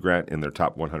 Richie Grant, in their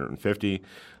top 150.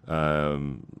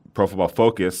 Pro Football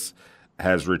Focus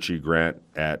has Richie Grant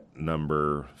at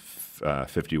number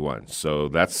 51. So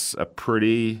that's a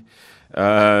pretty,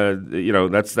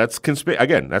 that's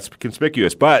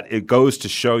conspicuous. But it goes to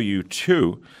show you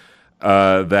too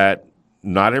that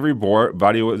not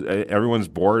everyone's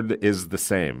board is the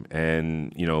same.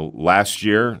 And last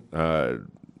year.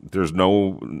 There's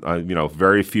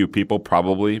very few people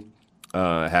probably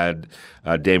had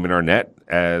Damon Arnett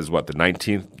as the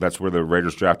 19th. That's where the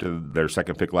Raiders drafted their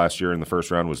second pick last year in the first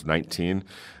round was 19.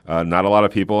 Not a lot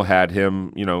of people had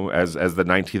him, as the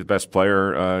 19th best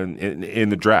player in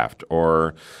the draft,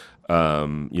 or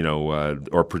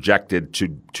projected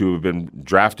to have been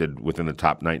drafted within the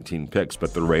top 19 picks.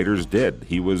 But the Raiders did.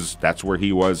 That's where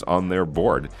he was on their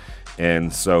board.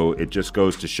 And so it just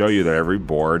goes to show you that every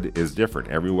board is different.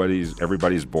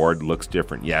 Everybody's board looks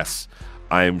different. Yes,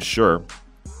 I am sure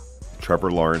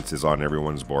Trevor Lawrence is on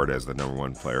everyone's board as the number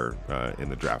 1 player in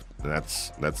the draft. And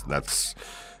that's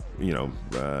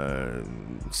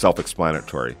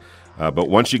self-explanatory. But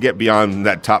once you get beyond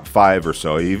that top 5 or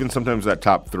so, even sometimes that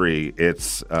top 3,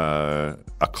 it's a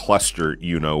cluster,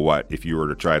 if you were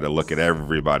to try to look at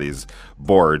everybody's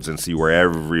boards and see where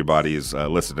everybody's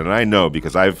listed. And I know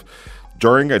because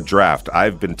during a draft,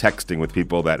 I've been texting with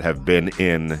people that have been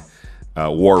in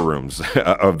war rooms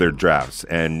of their drafts.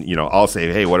 And, I'll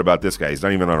say, hey, what about this guy? He's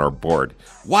not even on our board.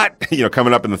 What?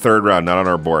 Coming up in the 3rd round, not on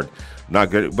our board. Not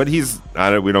good, but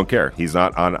we don't care. He's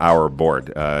not on our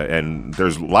board. And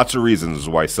there's lots of reasons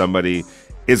why somebody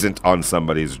isn't on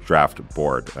somebody's draft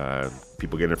board.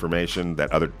 People get information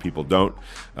that other people don't.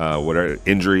 Whatever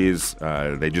injuries,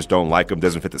 they just don't like them,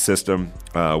 doesn't fit the system,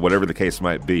 whatever the case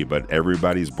might be. But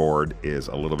everybody's board is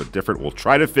a little bit different. We'll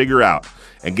try to figure out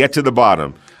and get to the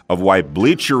bottom of why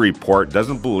Bleacher Report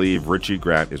doesn't believe Richie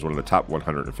Grant is one of the top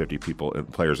 150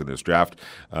 players in this draft.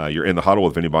 You're in the huddle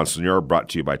with Vinny Bonsignor, brought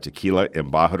to you by Tequila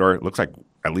Embajador. It looks like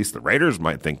at least the Raiders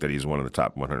might think that he's one of the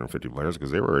top 150 players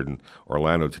because they were in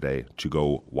Orlando today to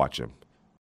go watch him.